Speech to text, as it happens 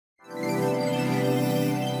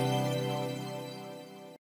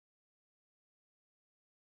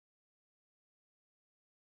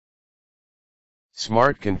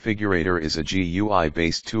Smart Configurator is a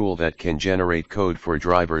GUI-based tool that can generate code for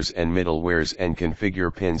drivers and middlewares and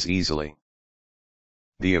configure pins easily.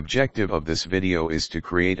 The objective of this video is to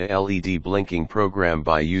create a LED blinking program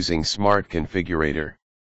by using Smart Configurator.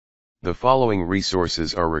 The following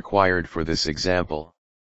resources are required for this example.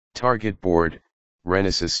 Target board,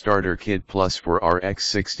 Renesas Starter Kit Plus for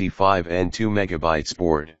RX65 and 2 MB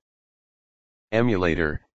board.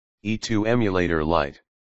 Emulator, E2 Emulator Lite.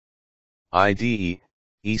 IDE,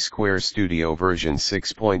 eSquare Studio version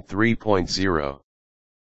 6.3.0.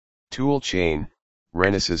 Toolchain,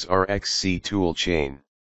 Renesas RXC toolchain.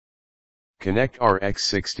 Connect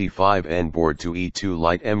RX65N board to E2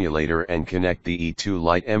 Lite emulator and connect the E2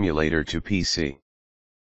 Lite emulator to PC.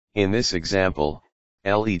 In this example,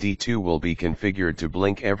 LED2 will be configured to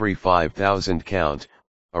blink every 5000 count,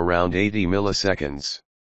 around 80 milliseconds.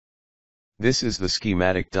 This is the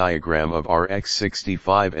schematic diagram of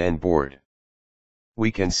RX65N board.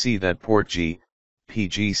 We can see that port G,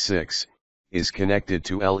 PG6, is connected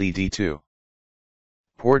to LED2.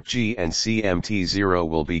 Port G and CMT0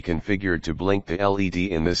 will be configured to blink the LED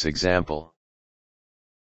in this example.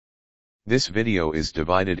 This video is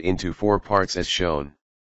divided into 4 parts as shown.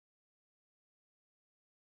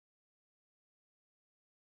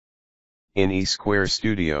 In eSquare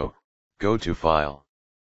Studio, go to File,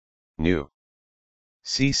 New.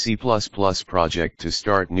 C project to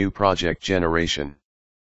start new project generation.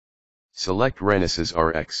 Select Renesas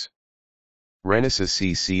RX. Renesas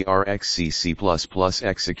CC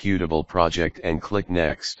executable project and click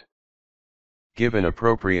Next. Give an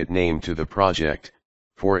appropriate name to the project,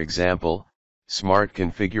 for example, Smart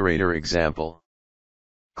Configurator Example.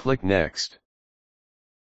 Click Next.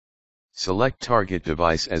 Select target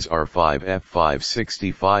device as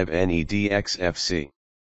R5F565NEDXFC.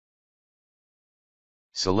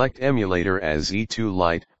 Select emulator as E2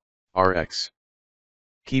 Lite, RX.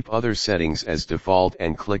 Keep other settings as default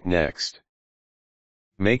and click Next.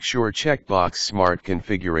 Make sure checkbox Smart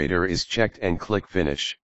Configurator is checked and click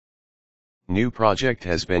Finish. New project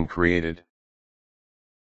has been created.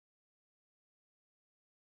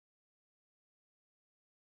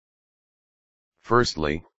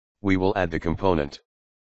 Firstly, we will add the component.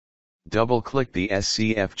 Double-click the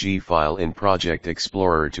SCFG file in Project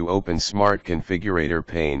Explorer to open Smart Configurator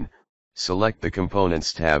pane, select the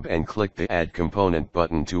Components tab and click the Add Component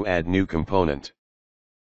button to add new component.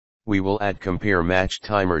 We will add Compare Match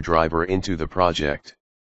Timer driver into the project.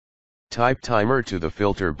 Type timer to the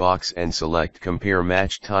filter box and select Compare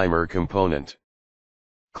Match Timer component.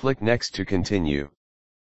 Click Next to continue.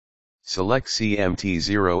 Select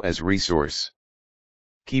CMT0 as resource.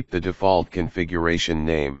 Keep the default configuration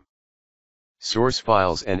name. Source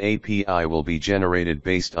files and API will be generated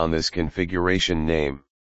based on this configuration name.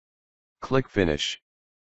 Click Finish.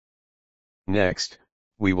 Next,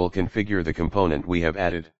 we will configure the component we have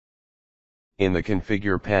added. In the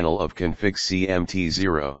Configure panel of Config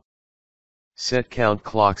CMT0, set count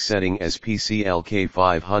clock setting as PCLK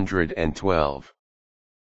 512.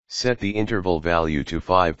 Set the interval value to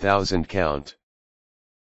 5000 count.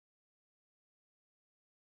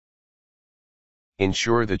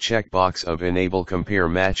 Ensure the checkbox of Enable Compare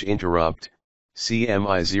Match Interrupt,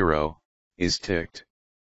 CMI0, is ticked.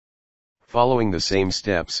 Following the same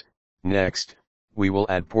steps, next, we will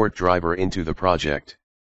add port driver into the project.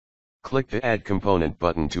 Click the Add Component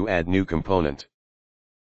button to add new component.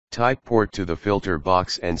 Type port to the filter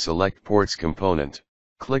box and select Ports component.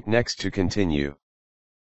 Click Next to continue.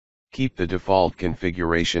 Keep the default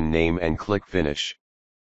configuration name and click Finish.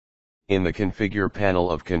 In the Configure panel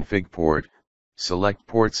of Config Port, select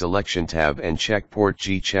Port Selection tab and check Port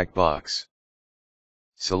G checkbox.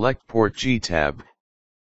 Select Port G tab.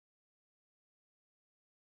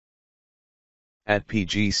 At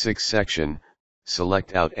PG6 section,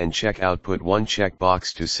 select Out and check Output 1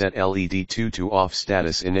 checkbox to set LED2 to off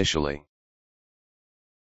status initially.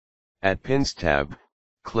 At Pins tab,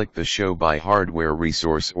 click the Show by Hardware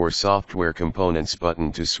Resource or Software Components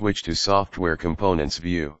button to switch to Software Components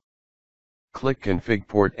view. Click Config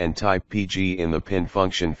Port and type PG in the pin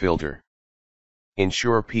function filter.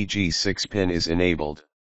 Ensure PG6 pin is enabled.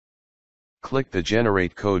 Click the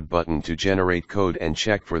Generate Code button to generate code and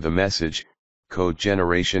check for the message, Code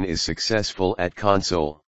generation is successful at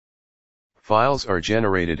console. Files are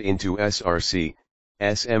generated into SRC,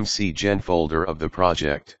 SMC Gen folder of the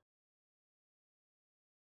project.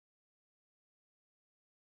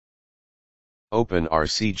 Open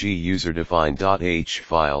RCG userdefined.h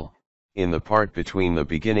file. In the part between the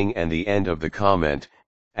beginning and the end of the comment,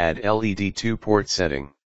 add LED2 port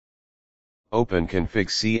setting. Open config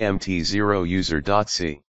CMT0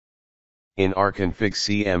 user.c. In our config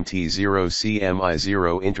CMT0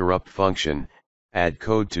 CMI0 interrupt function, add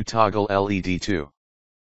code to toggle LED2.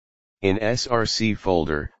 In src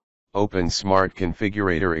folder, open Smart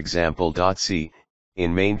Configurator Example.c,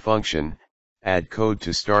 in main function, add code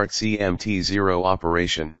to start CMT0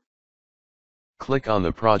 operation. Click on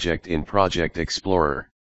the project in Project Explorer.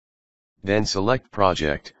 Then select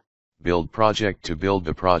Project, Build Project to build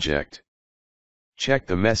the project. Check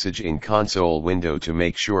the message in console window to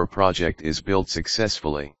make sure project is built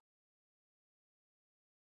successfully.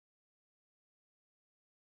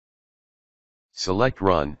 Select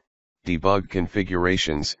Run, Debug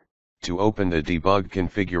Configurations, to open the Debug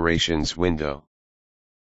Configurations window.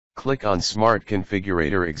 Click on Smart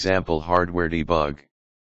Configurator Example Hardware Debug.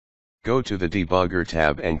 Go to the Debugger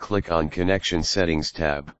tab and click on Connection Settings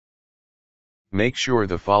tab. Make sure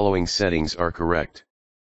the following settings are correct.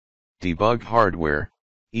 Debug hardware,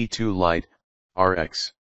 E2 Lite,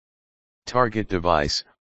 RX. Target device,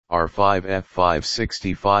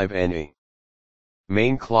 R5F565NE.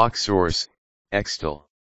 Main clock source, Extal.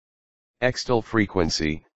 Extal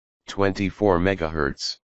frequency, 24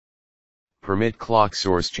 MHz. Permit clock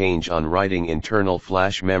source change on writing internal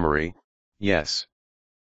flash memory, yes.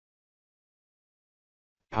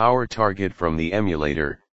 Power target from the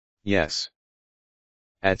emulator, yes.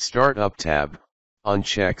 At Startup tab,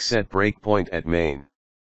 uncheck Set Breakpoint at Main.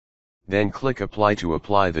 Then click Apply to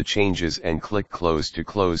apply the changes and click Close to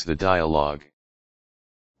close the dialog.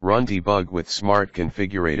 Run debug with Smart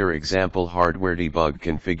Configurator Example Hardware Debug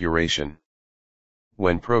Configuration.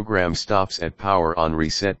 When program stops at power on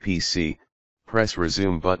Reset PC, press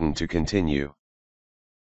Resume button to continue.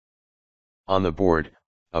 On the board,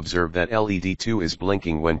 observe that LED2 is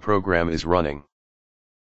blinking when program is running.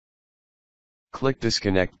 Click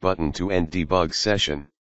Disconnect button to end debug session.